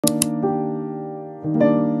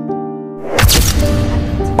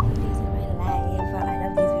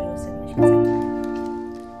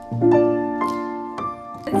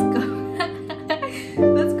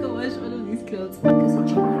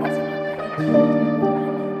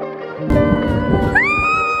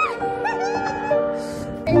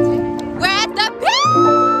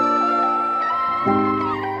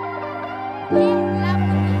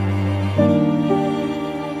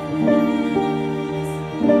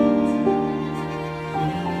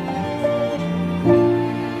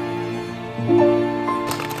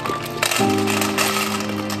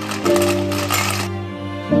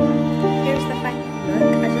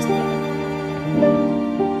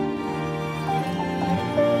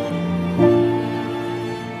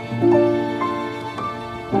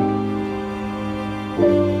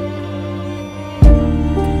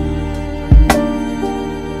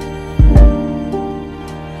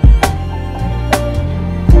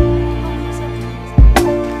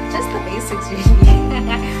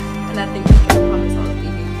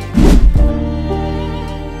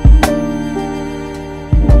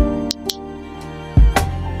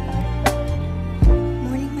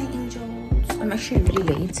I'm actually really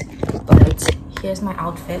late, but here's my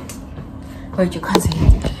outfit. Wait, you can't see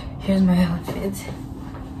it. Here's my outfit.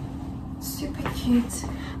 Super cute.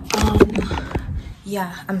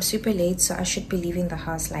 Yeah, I'm super late, so I should be leaving the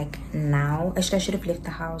house like now. Actually, I should have left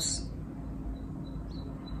the house.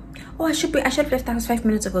 Oh, I should have left the house 5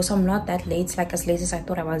 minutes ago, so I'm not that late, like as late as I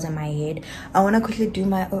thought I was in my head. I want to quickly do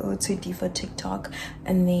my OOTD for TikTok,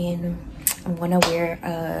 and then I'm gonna wear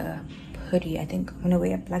a hoodie. I think I'm gonna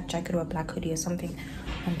wear a black jacket or a black hoodie or something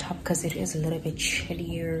on top, because it is a little bit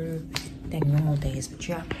chillier than normal days. But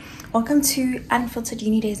yeah, welcome to unfiltered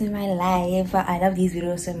uni days in my life. I love these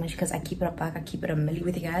videos so much because I keep it a buck, I keep it a milli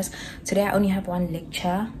with you guys. Today I only have one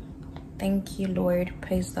lecture. Thank you, Lord.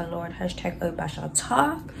 Praise the Lord. Hashtag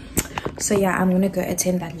Obashata. So yeah, I'm gonna go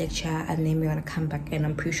attend that lecture, and then we're gonna come back, and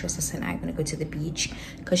I'm pretty sure Sasa and I are gonna go to the beach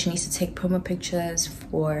because she needs to take promo pictures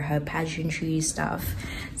for her pageantry stuff.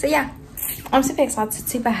 So yeah, I'm super excited,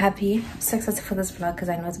 super happy, so excited for this vlog because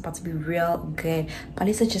I know it's about to be real good. But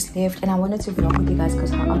Lisa just left, and I wanted to vlog with you guys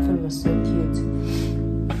because her outfit was so cute.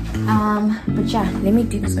 But yeah, let me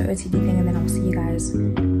do this OOTD thing, and then I'll see you guys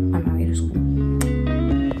on my way to school.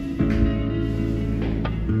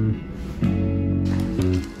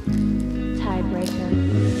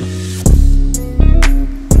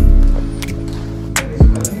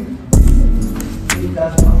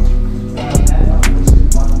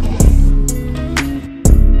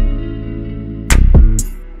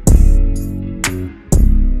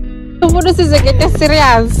 This is a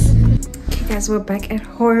serious. Okay guys, we're back at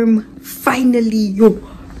home finally. Yo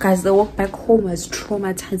guys, the walk back home was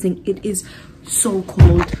traumatizing. It is so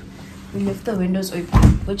cold. We left the windows open,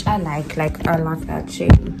 which I like I love that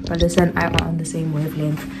shape. But listen, I'm on the same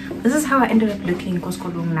wavelength. This is how I ended up looking,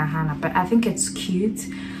 but I think it's cute.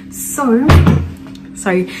 So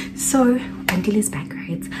Andile is back,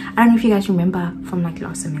 right? I don't know if you guys remember from like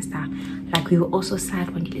last semester, like we were also sad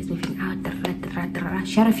when Andile is moving out.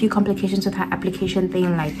 She had a few complications with her application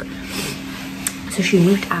thing, like, so she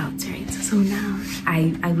moved out, right? So now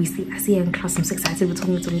I see her in class. I'm so excited. We're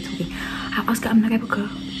talking. I ask her, I'm like, okay,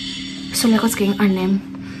 so like, what's going on,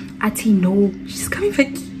 then? Ati, no, she's coming back.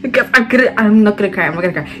 I'm not gonna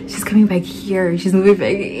cry. She's coming back here. She's moving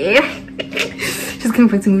back here. She's coming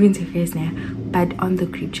back to move into affairs now. But on the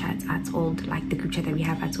group chat, I told, like the group chat that we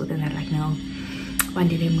have, I told them that like, no, one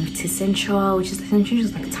day they moved to Central, which is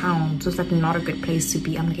like town, so it's like not a good place to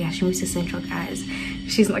be. I'm like, yeah, she moved to Central, guys.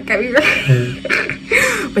 She's not coming back.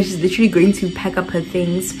 But she's literally going to pack up her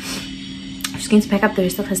things. She's going to pack up the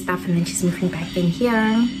rest of her stuff, and then she's moving back in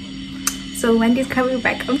here. So Wendy's coming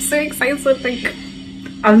back. I'm so excited.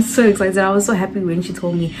 I'm so excited. I was so happy when she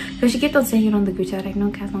told me, because she kept on saying it on the group chat, like, no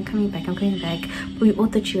guys, I'm coming back. But we all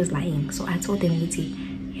thought she was lying. So I told them,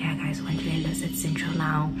 yeah guys, one day lives at Central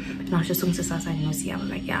now. And I was just talking to Sasa and Nosi. I was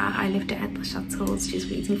like, yeah, I left her at the shuttles. She's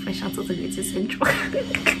waiting for a shuttle to go to Central.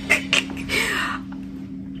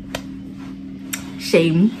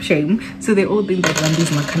 Shame. So they all think that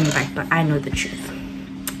Wendy's not coming back, but I know the truth.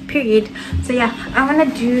 Period. So yeah,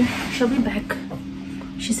 she'll be back.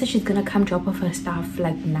 She said she's gonna come drop off her stuff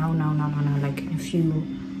like now, like in a few,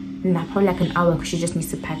 probably like an hour, because she just needs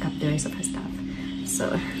to pack up the rest of her stuff.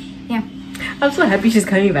 So yeah, I'm so happy she's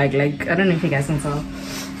coming back. Like, I don't know if you guys can tell,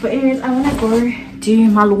 but anyways, I want to go do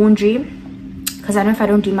my laundry, because I know if I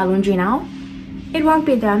don't do my laundry now, it won't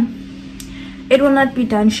be done. It will not be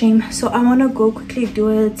done, shame. So I want to go quickly do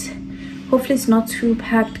it. Hopefully it's not too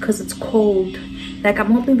packed because it's cold. Like,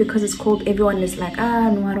 I'm hoping because it's cold, everyone is like,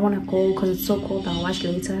 ah, no, I don't want to go because it's so cold, I'll watch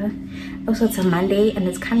later. Also, it's a Monday, and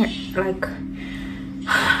it's kind of like,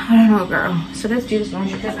 I don't know, girl. So let's do this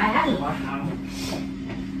laundry, because I haven't washed now.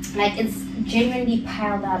 Like, it's genuinely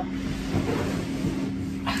piled up.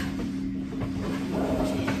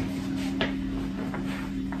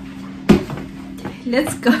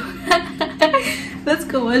 Let's go. Let's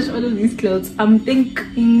go wash all of these clothes. I'm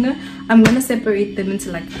thinking I'm gonna separate them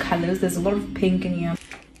into like colors. There's a lot of pink in here,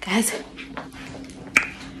 guys.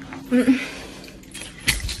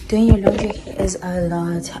 Doing your laundry is a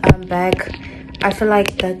lot. I'm back. I feel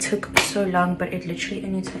like that took so long, but it literally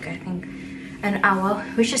only took, I think, an hour,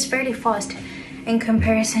 which is fairly fast in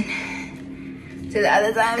comparison to the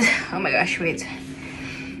other times. Oh my gosh, wait.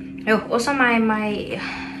 Oh, also my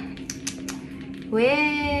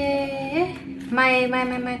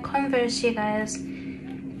Converse, you guys,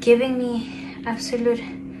 giving me absolute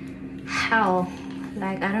hell.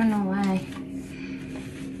 Like, I don't know why.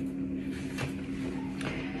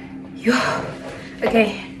 Yo.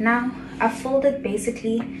 Okay, now I folded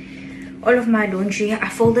basically all of my laundry. I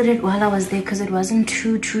folded it while I was there because it wasn't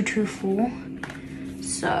too full.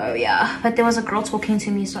 So yeah, but there was a girl talking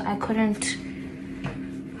to me, so I couldn't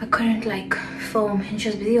couldn't like film, and she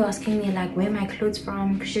was busy asking me like where my clothes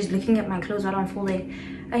from, because she's looking at my clothes while I'm folding,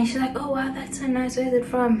 and she's like, oh wow, that's so nice, where is it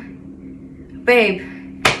from? Babe,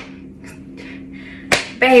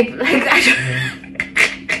 like I don't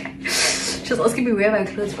she was asking me where my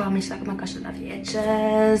clothes from, and she's like, oh my gosh, I love your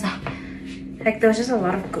edges. Like there was just a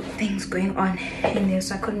lot of good things going on in there,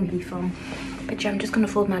 so I couldn't really film. But yeah, I'm just gonna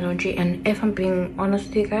fold my laundry, and if I'm being honest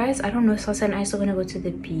with you guys, I don't know, Sasa and I still gonna go to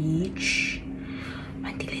the beach.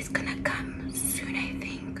 Mandile is gonna come soon, I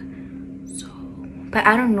think. So, but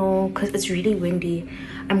I don't know, because it's really windy.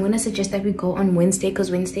 I'm gonna suggest that we go on Wednesday,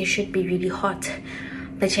 because Wednesday should be really hot.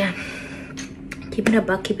 But yeah, keeping it a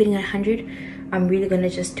buck, keeping it 100, I'm really gonna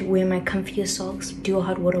just wear my comfiest socks, do a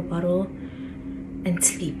hot water bottle, and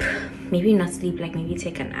sleep. Maybe not sleep, like maybe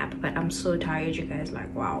take a nap. But I'm so tired, you guys.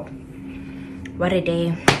 Like wow, what a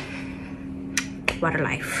day, what a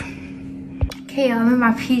life. Okay, I'm in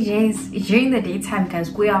my PJs during the daytime, guys.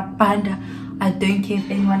 We are panda. I don't care if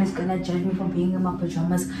anyone is gonna judge me for being in my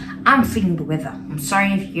pajamas. I'm feeling the weather. I'm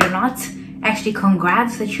sorry if you're not. Actually,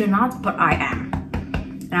 congrats that you're not, but I am.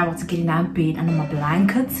 And I want to get in that bed under my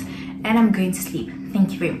blankets, and I'm going to sleep.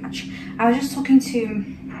 Thank you very much. I was just talking to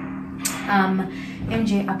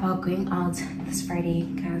MJ about going out this Friday,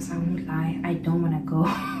 guys. I won't lie, I don't want to go.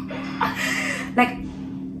 Like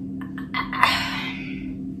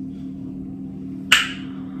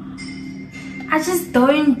I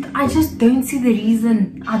just don't see the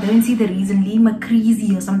reason. I don't see the reason. Lima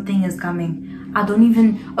crazy or something is coming. I don't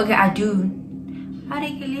even, okay, I do.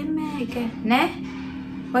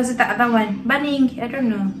 Was it the other one? Banning, I don't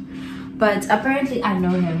know. But apparently I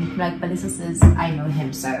know him. Like Balisa says, I know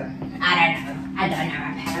him, so I don't know.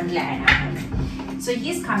 Apparently I know him. So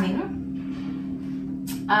he's coming.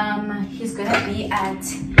 He's gonna be at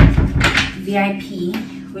VIP,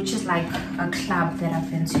 which is like a club that I've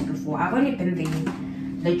been to before. I've only been there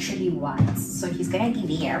literally once. So he's gonna be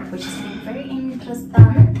there, which is very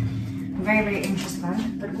interesting. Very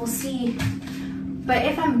interesting. But we'll see. But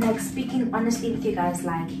if I'm like speaking honestly with you guys,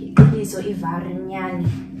 like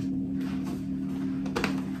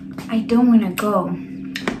I don't want to go.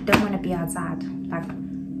 I don't want to be outside. Like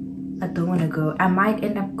I don't want to go. I might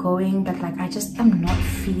end up going, but like I just am not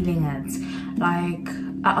feeling it. Like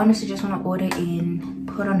I honestly just want to order in,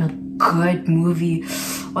 put on a good movie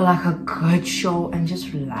or like a good show and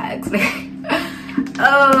just relax.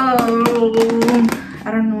 Oh,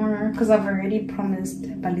 I don't know, because I've already promised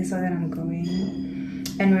Balisa that I'm going,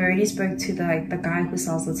 and we already spoke to the guy who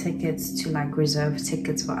sells the tickets to like reserve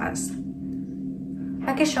tickets for us.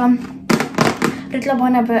 Okay, Sean. But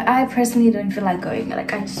I personally don't feel like going.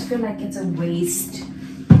 Like I just feel like it's a waste.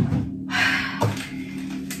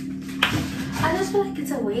 I just feel like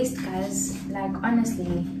it's a waste, guys. Like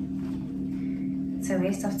honestly, it's a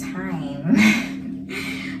waste of time.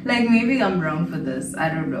 Like maybe I'm wrong for this. I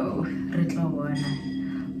don't know.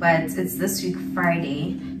 But it's this week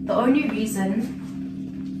Friday. The only reason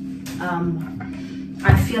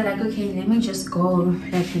I feel like okay, let me just go.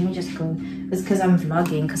 It's because I'm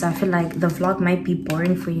vlogging, because I feel like the vlog might be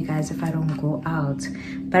boring for you guys if I don't go out.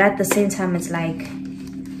 But at the same time, it's like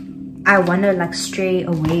I want to like stray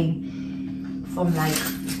away from like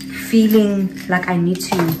feeling like I need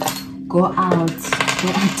to go out,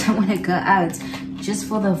 but I don't want to go out just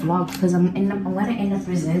for the vlog, because I'm gonna end up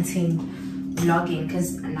resenting vlogging,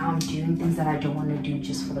 because now I'm doing things that I don't want to do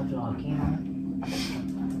just for the vlog, you know.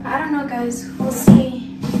 I don't know, guys, we'll see.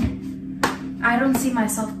 I don't see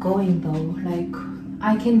myself going though. Like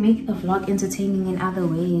I can make the vlog entertaining in other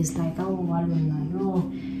ways, like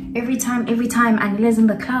every time Anele's in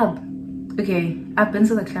the club. Okay, I've been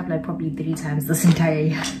to the club like probably 3 times this entire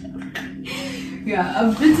year. Yeah,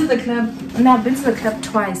 I've been to the club. No, I've been to the club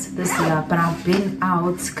twice this year, but I've been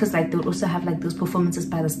out because like they'll also have like those performances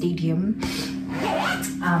by the stadium.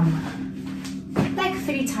 Like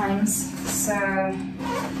 3 times. So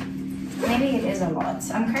maybe it is a lot.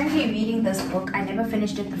 I'm currently reading this book. I never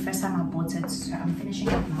finished it the first time I bought it, so I'm finishing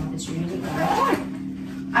it now. It's really good.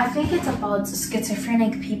 I think it's about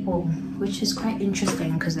schizophrenic people, which is quite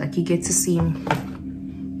interesting because like you get to see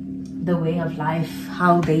the way of life,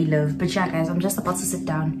 how they live. But yeah, guys, I'm just about to sit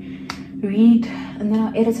down, read, and then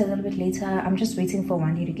I'll edit a little bit later. I'm just waiting for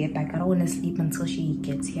Wendy to get back. I don't want to sleep until she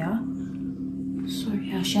gets here. So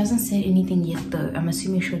yeah, she hasn't said anything yet though. I'm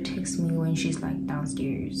assuming she'll text me when she's like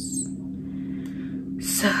downstairs.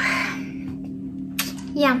 So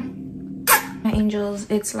yeah, my angels,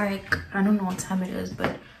 it's like I don't know what time it is,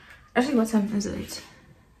 but actually what time is it?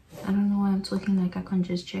 I don't know why I'm talking like I can't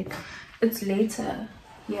just check. It's later.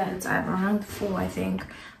 Yeah, it's around 4, I think.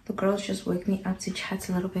 The girls just woke me up to chat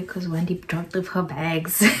a little bit because Wendy dropped off her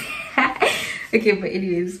bags. Okay, but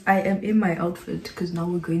anyways, I am in my outfit because now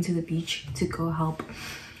we're going to the beach to go help.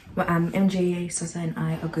 Well, MJ, Sasa and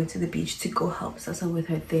I are going to the beach to go help Sasa with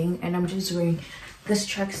her thing, and I'm just wearing this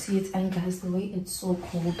tracksuit. And guys, the way it's so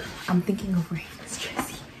cold, I'm thinking of wearing this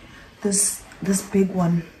jersey, this big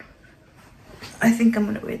one. I think I'm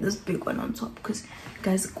gonna wear this big one on top because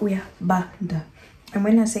guys, kuya banda. And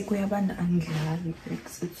when I say kuya banda,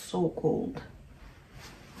 it's so cold.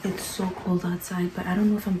 It's so cold outside, but I don't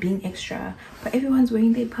know if I'm being extra. But everyone's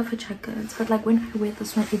wearing their puffer jackets. But like when I wear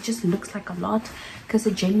this one, it just looks like a lot because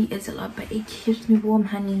the journey is a lot, but it keeps me warm,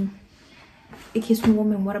 honey. It keeps me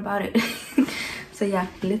warm, and what about it? So yeah,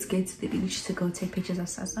 let's get to the beach to go take pictures of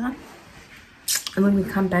Sasa. And when we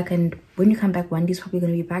come back, and when you come back, Wendy's probably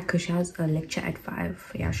gonna be back because she has a lecture at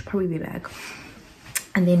 5. Yeah, she'll probably be back.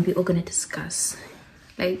 And then we're all gonna discuss.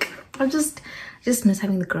 Like, I'll just miss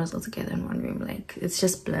having the girls all together in one room. Like, it's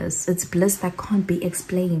just bliss. It's bliss that can't be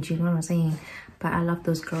explained, you know what I'm saying? But I love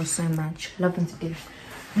those girls so much. Love them to death.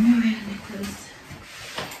 I'm gonna wear a necklace.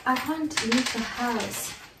 I can't leave the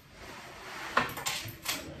house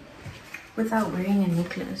without wearing a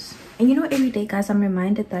necklace. And you know, every day, guys, I'm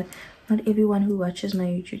reminded that not everyone who watches my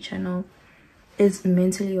YouTube channel is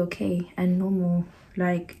mentally okay and normal.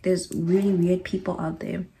 Like, there's really weird people out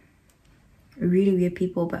there. Really weird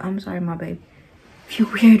people. But I'm sorry, my babe. If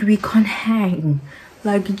you're weird, we can't hang.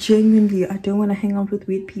 Like, genuinely, I don't want to hang out with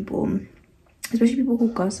weird people. Especially people who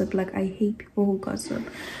gossip. Like, I hate people who gossip.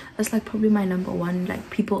 That's like probably my number one. Like,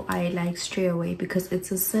 people I like stray away because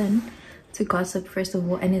it's a sin to gossip, first of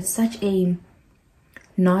all. And it's such a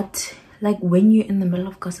not... Like, when you're in the middle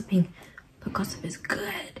of gossiping, the gossip is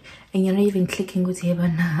good. And you're not even clicking with hey, but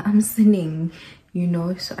nah, I'm sinning. You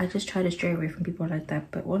know? So I just try to stray away from people like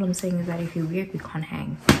that. But all I'm saying is that if you're weird, we can't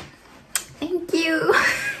hang. Thank you.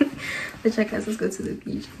 Let's check, guys. Let's go to the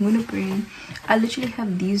beach. I'm gonna bring... I literally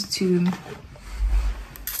have these two.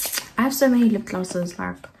 I have so many lip glosses.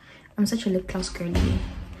 Like, I'm such a lip gloss girly.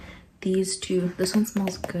 These two. This one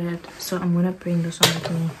smells good. So I'm gonna bring this one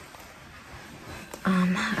with me.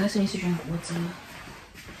 I also need to drink water.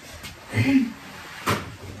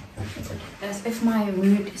 As if my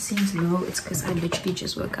mood seems low, it's because I literally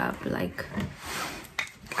just woke up. Like,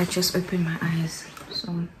 I just opened my eyes.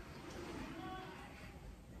 So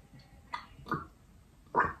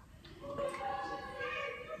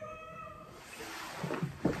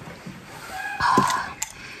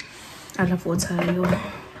I love water, yo.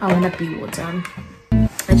 I wanna be water.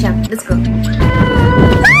 But yeah, let's go.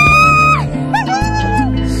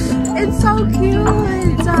 It's so cute.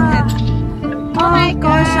 Oh my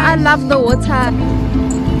gosh, I love the water.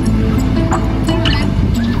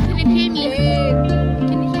 Can you hear me?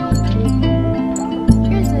 Can you hear me?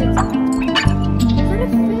 Where is it? Is that a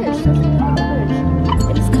fish? That's not a fish.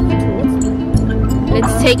 It is coming towards me.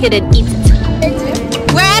 Let's take it and eat it.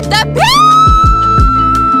 We're at the beach!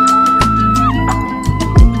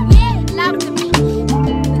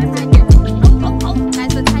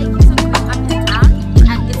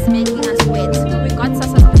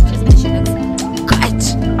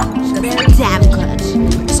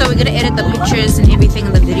 The pictures and everything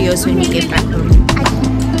in the videos when we get back home.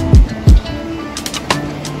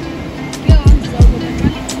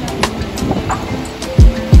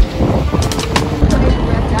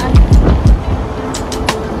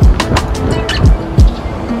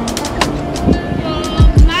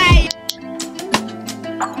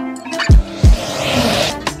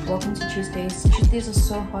 Welcome to Tuesdays. Tuesdays are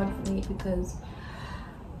so hard for me because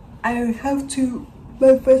I have to...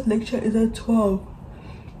 My first lecture is at 12.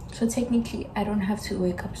 So technically, I don't have to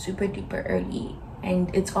wake up super duper early,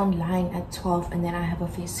 and it's online at 12, and then I have a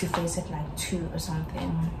face-to-face at like 2 or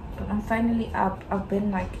something. But I'm finally up. I've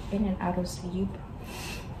been like in and out of sleep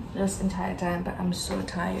this entire time, but I'm so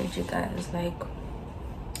tired, you guys. Like,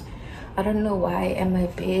 I don't know why, and my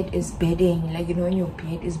bed is bedding. Like, you know when your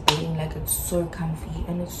bed is bedding, like it's so comfy,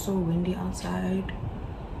 and it's so windy outside.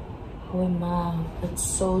 Oh mom, it's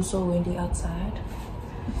so windy outside.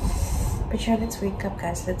 But yeah, let's wake up,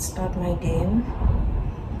 guys. Let's start my day.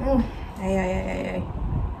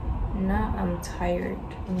 Now I'm tired.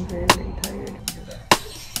 I'm very tired.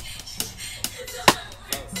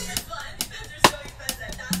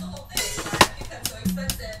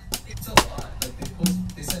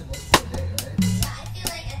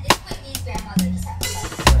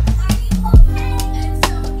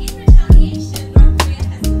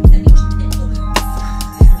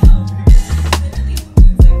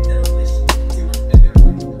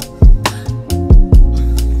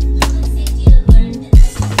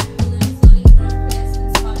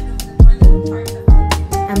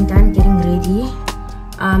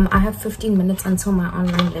 15 minutes until my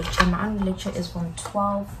online lecture. My online lecture is from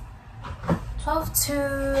 12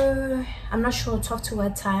 to, I'm not sure, 12 to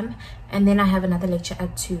what time, and then I have another lecture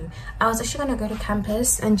at 2. I was actually going to go to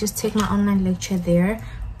campus and just take my online lecture there,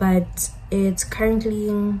 but it's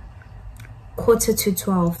currently quarter to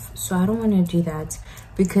 12, so I don't want to do that,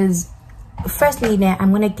 because firstly I'm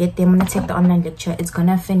going to get there, I'm going to take the online lecture, it's going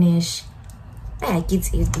to finish, but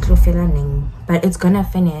it's going to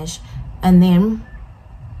finish, and then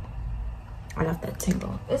I love that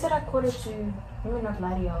tingle. Is it at quarter to, let me not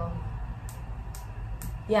lie to y'all.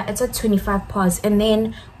 Yeah, it's at 25 past, and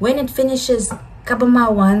then when it finishes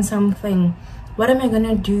kabama 1 something, what am I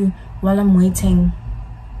gonna do while I'm waiting?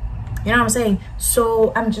 You know what I'm saying?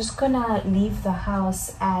 So I'm just gonna leave the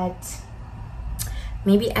house at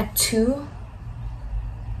maybe at 2,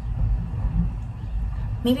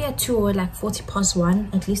 or like 40 past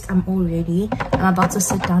 1. At least I'm all ready. I'm about to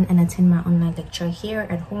sit down and attend my online lecture here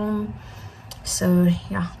at home. So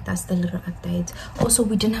yeah, that's the little update. Also,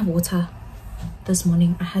 we didn't have water this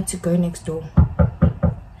morning. I had to go next door.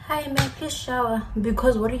 Hi, may I please shower?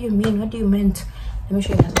 Because what do you mean? What do you meant? Let me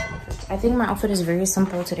show you guys my outfit. I think my outfit is very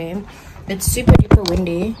simple today. It's super duper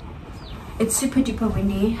windy. It's super duper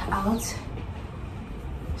windy out.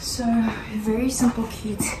 So very simple,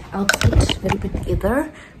 cute outfit. Very put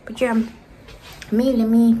together. But yeah, let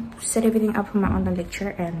me set everything up for my online lecture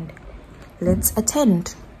and let's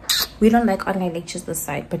attend. We don't like online lectures this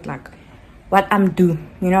side, but like what I'm due,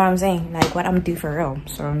 you know what I'm saying, like what I'm due for real.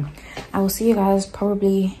 So I will see you guys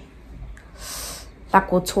probably,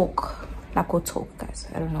 like we'll talk guys.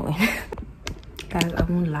 I don't know when. Guys, I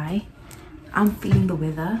won't lie, I'm feeling the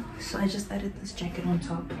weather, so I just added this jacket on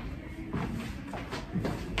top.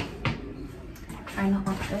 Final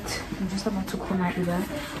outfit. I'm just about to call my Uber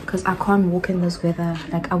because I can't walk in this weather.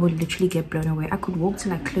 Like I would literally get blown away. I could walk to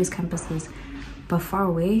like close campuses, but far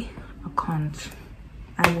away I can't.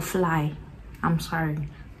 I will fly. I'm sorry.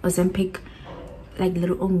 Ozempic, like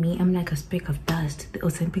little old me, I'm like a speck of dust. The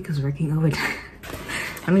Ozempic is working over there.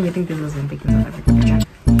 I mean, you think this is Ozempic in South Africa?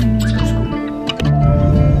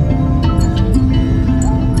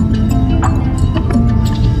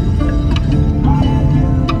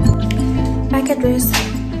 Back at rest.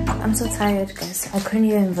 I'm so tired, guys. I couldn't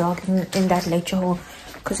even vlog in that lecture hall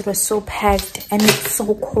because it was so packed and it's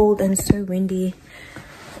so cold and so windy.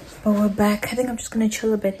 But we're back. I think I'm just gonna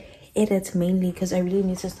chill a bit, edit mainly because I really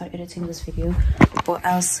need to start editing this video, or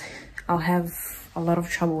else I'll have a lot of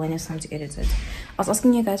trouble when it's time to edit it. I was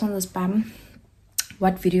asking you guys on the spam,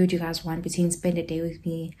 what video do you guys want between spend a day with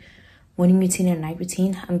me, morning routine and night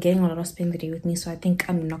routine? I'm getting a lot of spend the day with me, so I think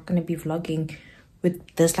I'm not gonna be vlogging with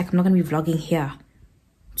this. Like I'm not gonna be vlogging here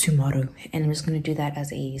tomorrow, and I'm just gonna do that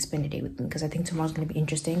as a spend a day with me because I think tomorrow's gonna be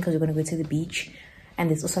interesting because we're gonna go to the beach. And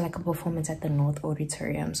there's also like a performance at the North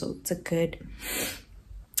Auditorium, so it's a good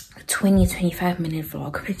 20-25 minute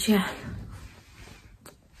vlog. But yeah,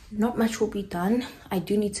 not much will be done. I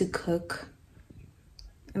do need to cook.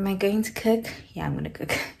 Am I going to cook? Yeah, I'm gonna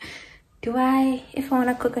cook. Do I? If I want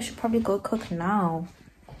to cook, I should probably go cook now.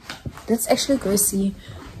 Let's actually go see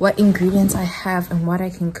what ingredients I have and what I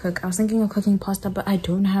can cook. I was thinking of cooking pasta, but I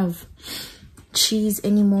don't have cheese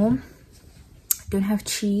anymore. I don't have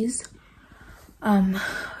cheese. I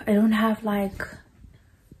don't have like,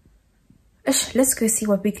 let's go see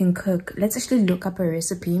what we can cook. Let's actually look up a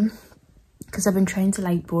recipe because I've been trying to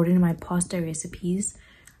like broaden my pasta recipes.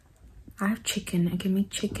 I have chicken. I can make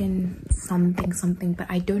chicken something, but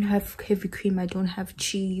I don't have heavy cream. I don't have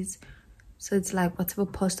cheese, so it's like, what type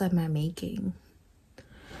of pasta am I making?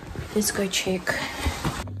 Let's go check.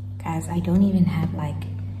 Guys, I don't even have like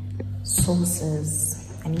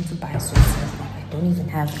sauces. I need to buy sauces, but I don't even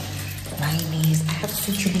have mayonnaise. I have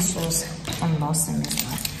sweet chili sauce from last semester.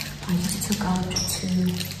 I just took out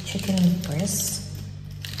 2 chicken breasts.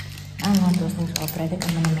 I don't know what those things are, but I think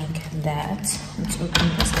I'm gonna make that. Let's open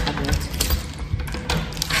this cupboard.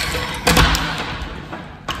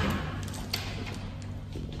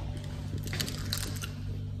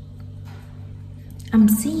 I'm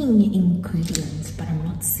seeing ingredients, but I'm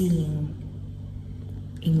not seeing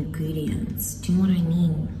ingredients. Do you know what I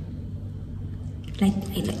mean? Like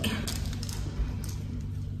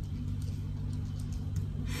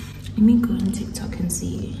let me go on TikTok and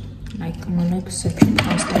see. Like I'm gonna search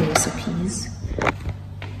pasta recipes,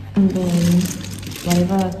 and then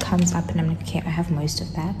whatever comes up, and I'm like, okay, I have most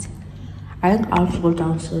of that. I think I'll go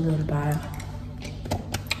downstairs and buy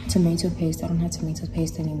tomato paste. I don't have tomato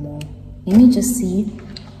paste anymore. Let me just see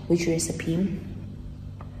which recipe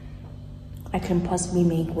I can possibly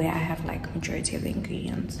make where I have like majority of the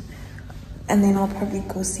ingredients, and then I'll probably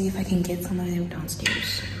go see if I can get some of them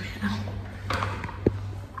downstairs.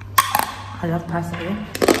 I love pasta.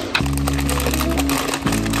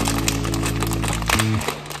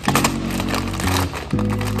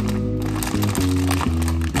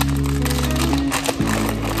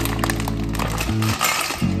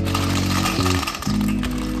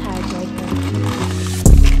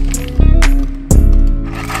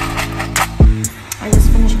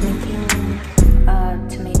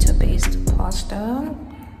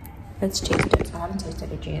 Let's taste it. I haven't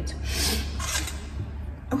tasted it yet.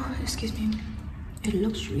 Oh, excuse me. It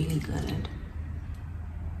looks really good.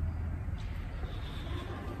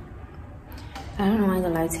 I don't know why the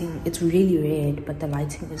lighting, it's really red, but the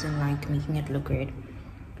lighting isn't like making it look red.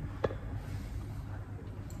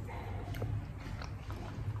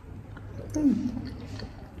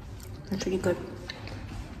 That's really good.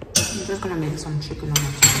 I'm just gonna make some chicken on my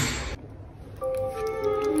side.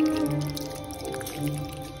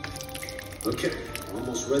 Okay,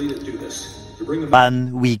 almost ready to do this. You bring them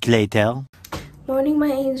 1 week later. Morning, my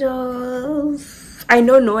angels. I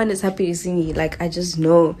know no one is happy to see me. Like, I just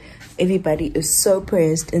know everybody is so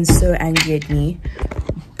pressed and so angry at me.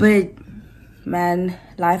 But man,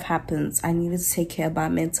 life happens. I needed to take care of my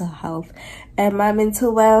mental health and my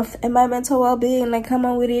mental wealth and my mental well-being. Like, come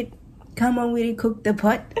on with it. Come on with it. Cook the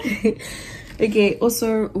pot. Okay,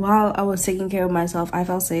 also, while I was taking care of myself, I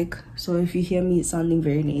felt sick. So if you hear me sounding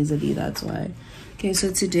very nasally, that's why. Okay,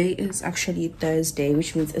 so today is actually Thursday,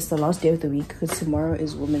 which means it's the last day of the week because tomorrow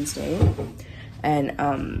is Women's Day. And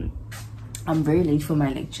I'm very late for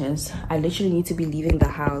my lectures. I literally need to be leaving the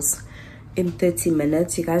house in 30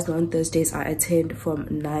 minutes. You guys know on Thursdays I attend from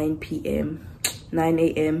 9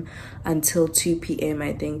 a.m. until 2 p.m.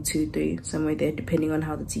 I think 2-3, somewhere there, depending on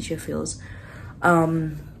how the teacher feels.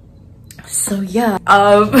 So yeah,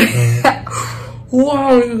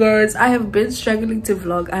 wow, you guys, I have been struggling to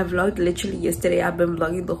vlog. I vlogged literally yesterday. I've been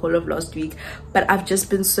vlogging the whole of last week, but I've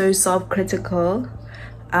just been so self-critical.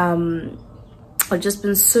 I've just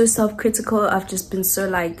been so self-critical. I've just been so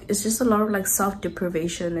like, it's just a lot of like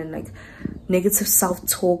self-deprivation and like negative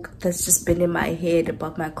self-talk that's just been in my head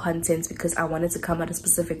about my content because I wanted to come out a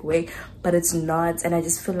specific way, but it's not. And I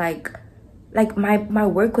just feel like my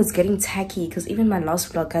work was getting tacky because even my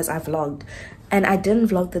last vlog, guys, I vlogged and I didn't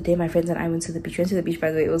vlog the day my friends and I went to the beach. We went to the beach,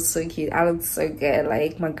 by the way. It was so cute. I looked so good.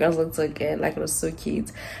 Like, my girls looked so good. Like, it was so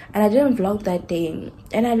cute. And I didn't vlog that day.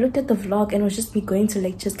 And I looked at the vlog and it was just me going to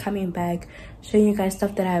lectures, coming back, showing you guys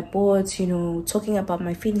stuff that I bought, you know, talking about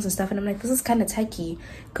my feelings and stuff. And I'm like, this is kind of tacky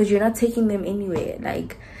because you're not taking them anywhere.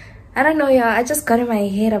 Like, I don't know, y'all. I just got in my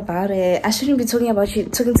head about it. I shouldn't be talking about you,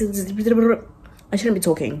 I shouldn't be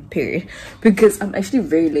talking, period, because I'm actually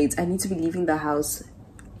very late. I need to be leaving the house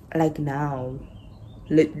like now.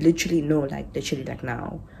 Literally like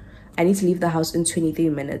now. I need to leave the house in 23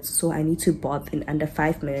 minutes, so I need to bath in under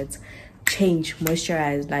 5 minutes, change,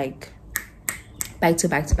 moisturize, like back to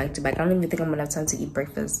back. I don't even think I'm gonna have time to eat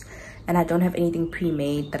breakfast, and I don't have anything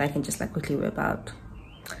pre-made that I can just like quickly whip out.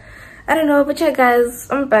 I don't know, but yeah, guys,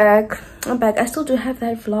 I'm back. I still do have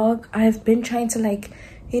that vlog. I've been trying to like,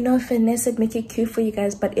 you know, finesse it, make it cute for you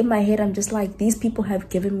guys, but in my head I'm just like, these people have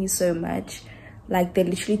given me so much. Like, they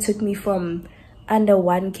literally took me from under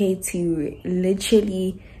 1k to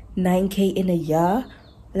literally 9k in a year.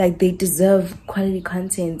 Like, they deserve quality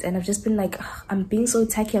content, and I've just been like, ugh, I'm being so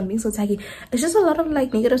tacky. It's just a lot of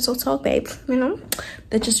like negative self-talk, babe, you know,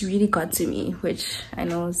 that just really got to me, which I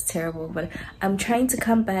know is terrible, but I'm trying to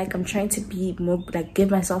come back. I'm trying to be more like, give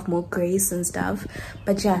myself more grace and stuff.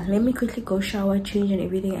 But yeah, let me quickly go shower, change and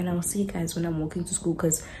everything, and I'll see you guys when I'm walking to school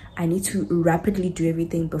because I need to rapidly do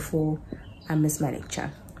everything before I miss my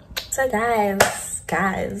lecture. So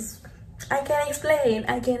guys, I can't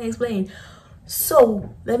explain.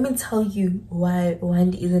 So let me tell you why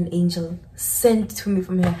Wendy is an angel sent to me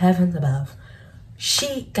from your heavens above.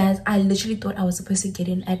 Guys, I literally thought I was supposed to get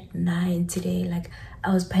in at 9 today. Like,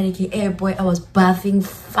 I was panicking. Hey boy, I was bathing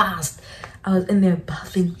fast. I was in there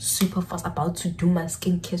bathing super fast, about to do my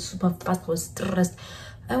skincare super fast. I was stressed.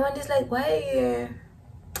 And Wendy's like, why are you here?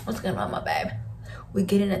 What's going on, my babe? We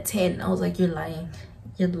get in at 10. I was like, you're lying.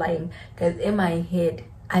 Guys, in my head,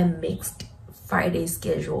 I mixed Friday's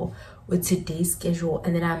schedule with today's schedule,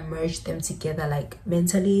 and then I merged them together, like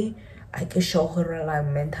mentally. I can show her like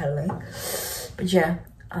mentally. But yeah,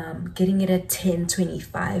 getting it at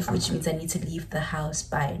 10:25, which means I need to leave the house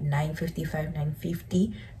by 9:55,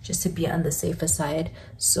 9:50, just to be on the safer side.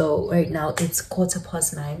 So right now it's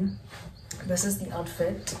 9:15. This is the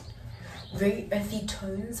outfit. Very earthy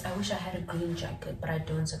tones. I wish I had a green jacket, but I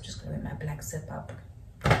don't, so I'm just gonna wear my black zip up.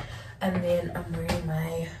 And then I'm wearing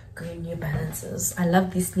my green New Balances. I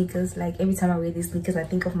love these sneakers. Like every time I wear these sneakers, I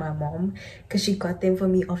think of my mom because she got them for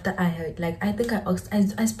me after I heard. Like I think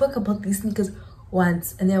I spoke about these sneakers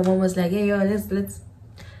once, and then my mom was like, "Hey yo, let's."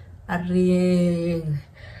 Okay,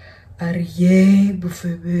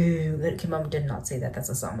 mom did not say that. That's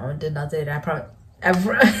a song. Mom did not say that. I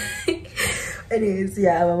promise. Anyways,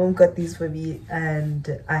 yeah, my mom got these for me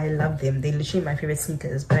and I love them. They're literally my favorite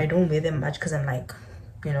sneakers, but I don't wear them much because I'm like,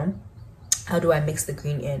 you know, how do I mix the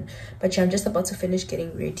green in? But yeah, I'm just about to finish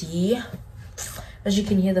getting ready. As you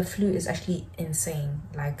can hear, the flu is actually insane.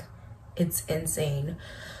 Like, it's insane.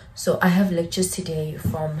 So I have lectures today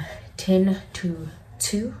from 10 to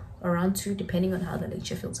 2, around 2, depending on how the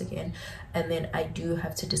lecture feels again. And then I do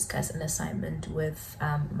have to discuss an assignment with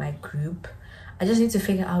my group. I just need to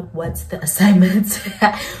figure out what's the assignment.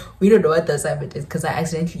 We don't know what the assignment is because I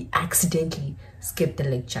accidentally skipped the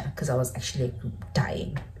lecture because I was actually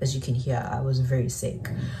dying. As you can hear, I was very sick.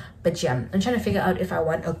 But yeah, I'm trying to figure out if I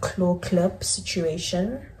want a claw clip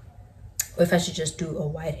situation or if I should just do a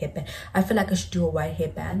white hairband. I feel like I should do a white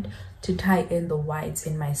hairband to tie in the whites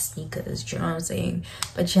in my sneakers. Do you know what I'm saying?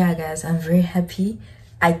 But yeah, guys, I'm very happy.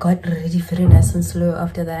 I got ready very nice and slow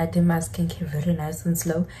after that. I did my skincare very nice and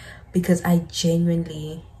slow because I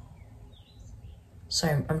genuinely...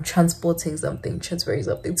 Sorry, I'm transferring something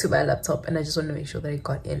to my laptop and I just want to make sure that it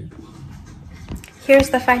got in.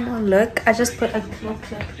 Here's the final look. I just put a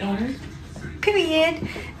clip in. Period.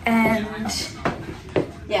 And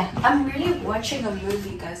yeah, I'm really watching a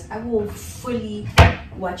movie, guys. I will fully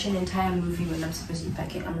watch an entire movie when I'm supposed to be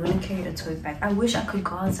packing. I'm gonna carry a tote bag. I wish I could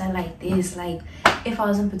go outside like this. Like if I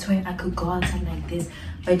was in Pretoria, I could go outside like this.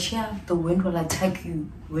 But yeah, the wind will attack you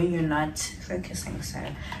when you're not focusing. So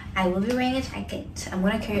I will be wearing a jacket. I'm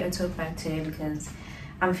gonna carry a tote bag today because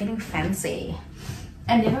I'm feeling fancy.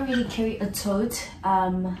 I never really carry a tote.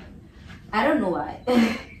 I don't know why.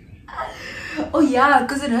 Oh yeah,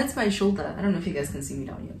 because it hurts my shoulder. I don't know if you guys can see me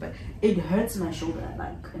down here, but it hurts my shoulder,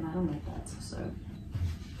 like, and I don't like that. So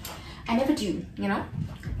I never do, you know.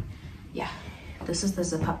 Yeah, this is the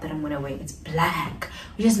zip up that I'm gonna wear. It's black,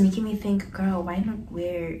 which is making me think, girl, why not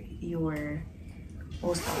wear your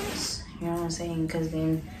all-stars? You know what I'm saying? Because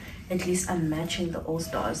then at least I'm matching the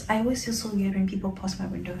all-stars. I always feel so weird when people pass my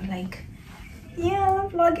window like, yeah, I'm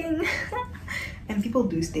vlogging. And people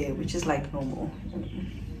do stare, which is like normal.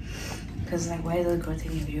 Because like, why is the girl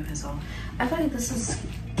taking a video of herself? I feel like this is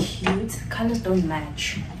cute. Colors don't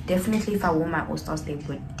match. Definitely if I wore my all-stars, they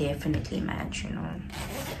would definitely match, you know.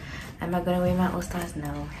 Am I gonna wear my all-stars?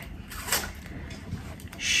 No.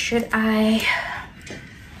 Should I?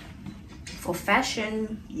 For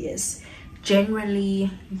fashion, yes.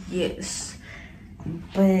 Generally, yes.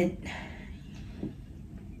 But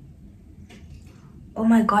oh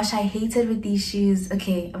my gosh, I hate it with these shoes.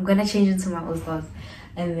 Okay, I'm gonna change into my all-stars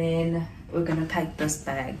and then we're gonna pack this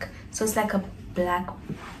bag. So it's like a black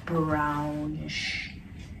brownish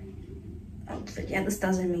outfit. Yeah, this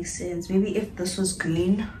doesn't make sense. Maybe if this was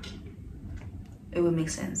green it would make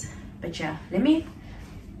sense. But yeah,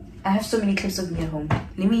 I have so many clips of me at home.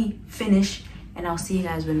 Let me finish and I'll see you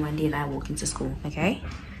guys when one day and I walk into school. Okay,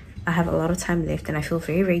 I have a lot of time left and I feel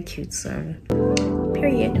very, very cute. So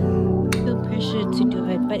period. I feel pressured to do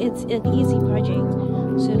it, but it's an easy project,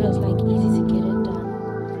 so it was like easy to get it done.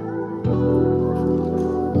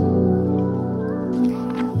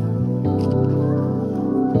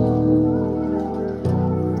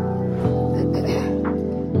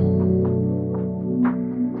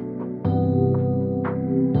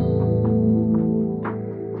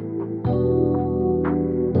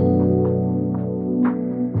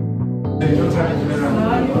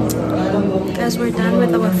 Guys, we're done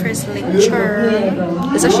with our first lecture.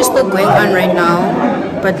 It's actually still going on right now,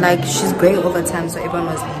 but like she's going over time, so everyone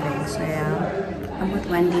was leaving. So yeah, I'm with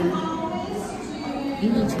Wendy.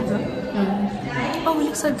 You need to go. Oh, we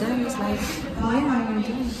look so good in this light. What am I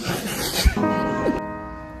doing?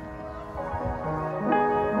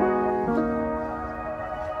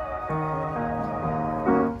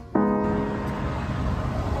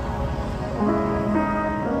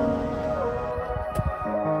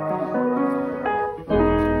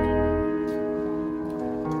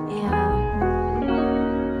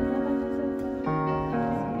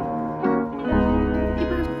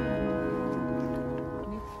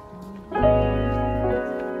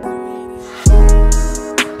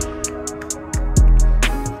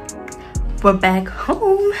 We're back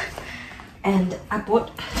home and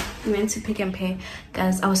we went to Pick and Pay.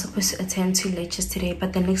 Guys, I was supposed to attend 2 lectures today,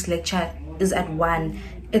 but the next lecture is at 1.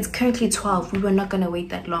 It's currently 12. We were not gonna wait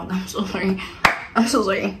that long. I'm so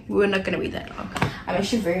sorry. We were not gonna wait that long. I'm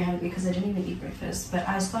actually very hungry because I didn't even eat breakfast. But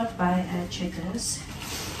I stopped by at Checkers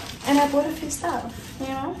and I bought a few stuff, you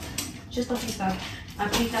know, just a few stuff. I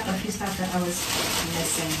picked up a few stuff that I was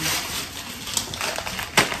missing.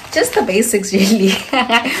 Just the basics, really.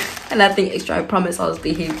 Nothing extra. I promise I was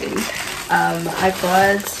behaving. I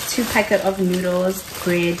got 2 packets of noodles,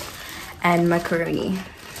 bread, and macaroni.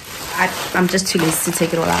 I'm just too lazy to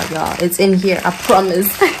take it all out, y'all. It's in here, I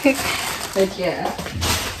promise. But yeah,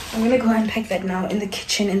 I'm gonna go unpack that now in the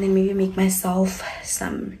kitchen and then maybe make myself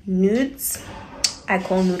some nudes. I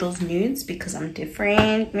call noodles nudes because I'm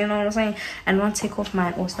different, you know what I'm saying? And I want to take off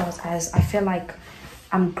my all-stars, guys. I feel like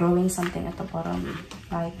I'm growing something at the bottom.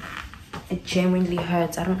 Like, it genuinely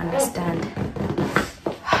hurts. I don't understand.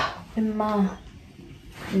 Emma,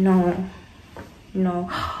 no.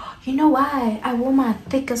 You know why? I wore my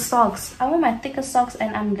thicker socks.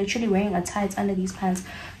 And I'm literally wearing a tights under these pants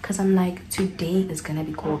because I'm like, today is gonna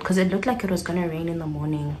be cold, because it looked like it was gonna rain in the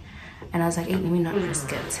morning and I was like, hey, let me not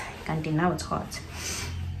risk it. And now it's hot.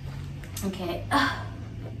 Okay,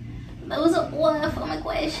 that was a whiff. Oh my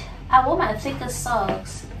gosh. I wore my thicker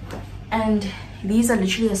socks and these are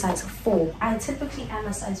literally a size 4. I typically am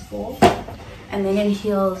a size 4, and then in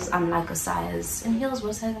heels I'm like a size, in heels,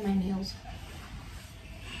 what size am I in heels?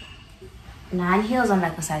 Nah, in heels I'm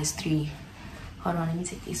like a size 3. Hold on, let me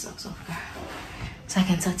take these socks off, girl, so I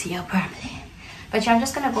can talk to you properly. But yeah, I'm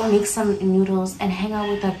just gonna go make some noodles and hang out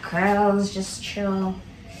with the girls, just chill.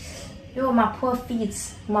 Yo, my poor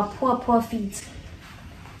feet, my poor feet,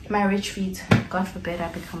 my rich feet. God forbid I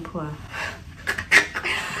become poor.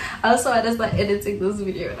 Also, I just start editing this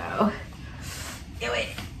video now.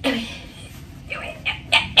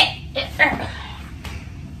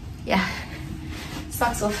 Yeah,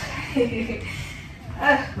 socks off.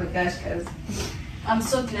 Oh my gosh, guys, I'm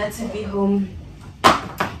so glad to be home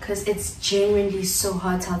because it's genuinely so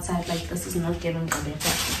hot outside. Like, this is not giving me better.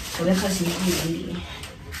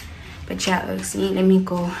 But yeah, let me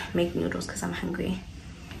go make noodles because I'm hungry.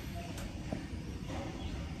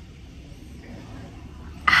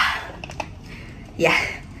 Yeah.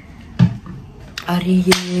 Guys,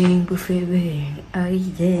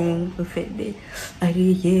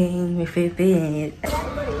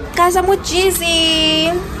 I'm with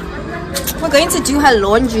Jeezy. We're going to do her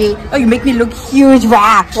laundry. Oh, you make me look huge,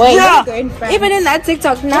 rah. Wait, yeah. Go in front. Even in that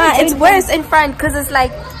TikTok, nah, it's worse in front because it's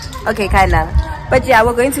like, okay, kinda. But yeah,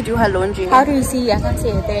 we're going to do her laundry. How do you see? I can't see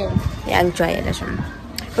it there. Yeah, enjoy it.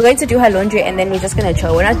 We're going to do her laundry and then we're just gonna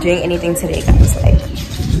chill. We're not doing anything today, guys. Like,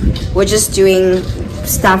 we're just doing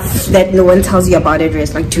stuff that no one tells you about it.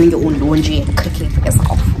 It's like doing your own laundry and cooking for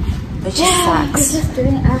yourself. Which sucks. We're just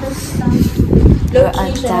doing other stuff. We're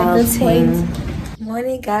adulting.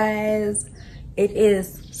 Morning, guys. It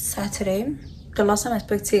is Saturday. The last time I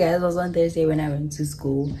spoke to you guys was on Thursday when I went to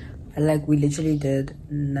school. But like, we literally did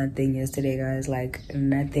nothing yesterday, guys. Like,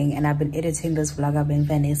 nothing. And I've been editing this vlog, I've been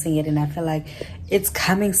finessing it, and I feel like it's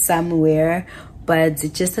coming somewhere. But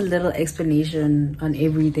just a little explanation on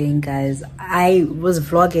everything, guys. I was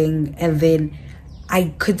vlogging and then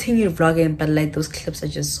I continued vlogging, but like, those clips are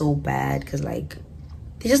just so bad because like,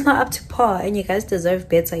 they're just not up to par and you guys deserve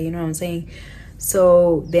better, you know what I'm saying?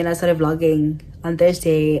 So then I started vlogging on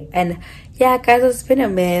Thursday, and yeah, guys, it's been a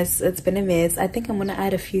mess. I think I'm gonna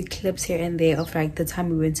add a few clips here and there of like the time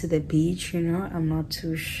we went to the beach, you know. I'm not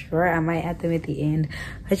too sure. I might add them at the end.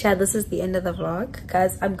 But yeah, this is the end of the vlog,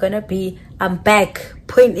 guys. I'm back.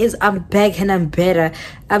 Point is, I'm back and I'm better.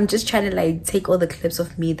 I'm just trying to like take all the clips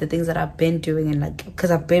of me, the things that I've been doing, and like, because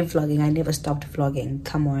I've been vlogging, I never stopped vlogging.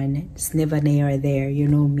 Come on, it's never near or there. You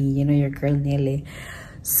know me, you know your girl Anele.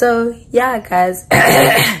 So yeah, guys.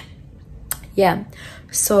 Yeah,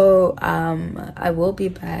 so I will be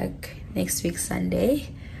back next week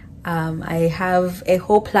Sunday. I have a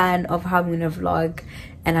whole plan of how I'm gonna vlog,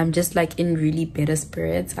 and I'm just like in really better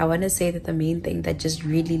spirits. I want to say that the main thing that just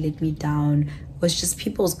really let me down was just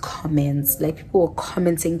people's comments. Like, people were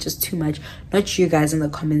commenting just too much. Not you guys in the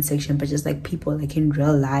comment section, but just like people like in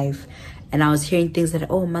real life. And I was hearing things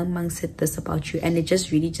that, oh, Mang said this about you, and it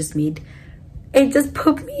just really just made it just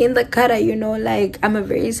put me in the gutter, you know. Like, I'm a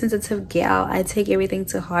very sensitive girl. I take everything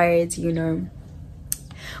to heart, you know.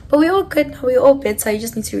 But we're all good now. We're all better. You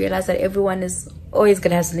just need to realize that everyone is always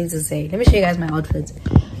gonna have something to say. Let me show you guys my outfit.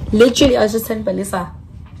 Literally, I was just telling Balisa,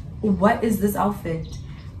 what is this outfit?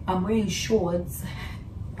 I'm wearing shorts,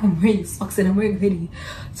 I'm wearing socks, and I'm wearing a hoodie.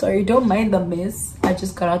 Sorry, don't mind the mess. I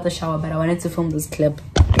just got out the shower, but I wanted to film this clip.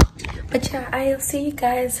 But yeah, I'll see you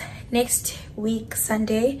guys next week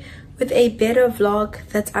Sunday with a better vlog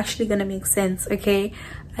that's actually gonna make sense. Okay,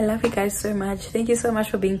 I love you guys so much. Thank you so much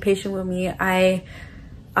for being patient with me. I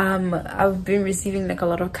I've been receiving like a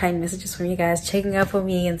lot of kind messages from you guys, checking up for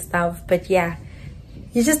me and stuff. But yeah,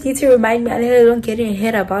 you just need to remind me, Anele, don't get in your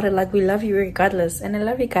head about it. Like, we love you regardless, and I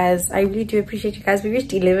love you guys. I really do appreciate you guys. We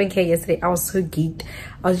reached 11k yesterday. I was so geeked.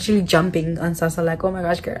 I was literally jumping on Sasa, like, oh my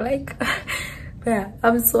gosh, girl, like. But yeah,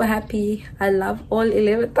 I'm so happy. I love all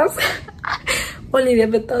 11,000 all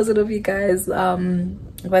 11,000 of you guys.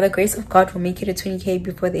 By the grace of God, we'll make it to 20k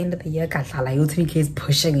before the end of the year. Like 20k is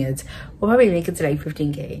pushing it. We'll probably make it to like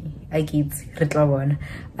 15k.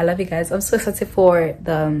 I love you guys. I'm so excited for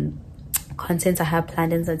the content I have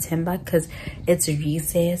planned in September, because it's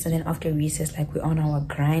recess, and then after recess, like, we're on our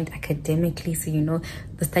grind academically. So you know,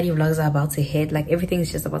 the study vlogs are about to hit. Like, everything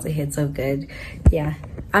is just about to hit so good. Yeah,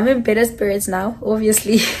 I'm in better spirits now,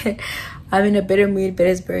 obviously. I'm in a better mood,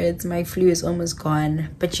 better spirits. My flu is almost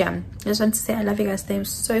gone. But yeah, I just want to say I love you guys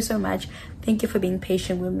so much. Thank you for being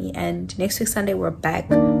patient with me, and next week Sunday we're back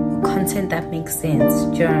with content that makes sense.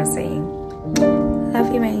 Do you know what I'm saying?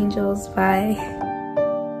 Love you, my angels. Bye.